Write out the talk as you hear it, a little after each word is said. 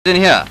In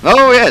here.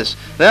 Oh yes,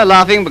 they're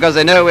laughing because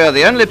they know we're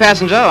the only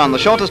passenger on the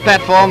shortest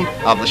platform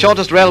of the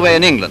shortest railway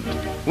in England,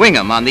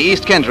 Wingham on the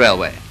East Kent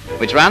Railway,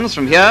 which runs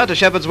from here to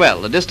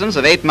Shepherdswell, a distance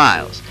of 8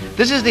 miles.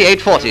 This is the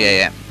 8:40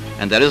 a.m.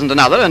 and there isn't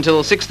another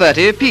until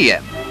 6:30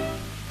 p.m.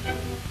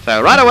 So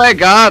right away,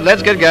 guard,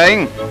 let's get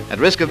going. At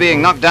risk of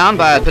being knocked down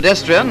by a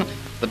pedestrian,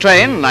 the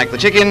train, like the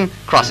chicken,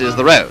 crosses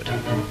the road.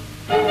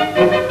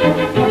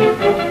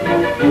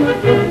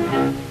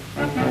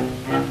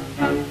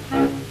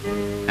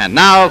 And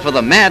now for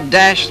the mad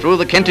dash through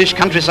the Kentish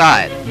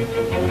countryside.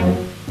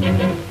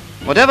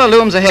 Whatever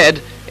looms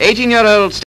ahead, 18-year-old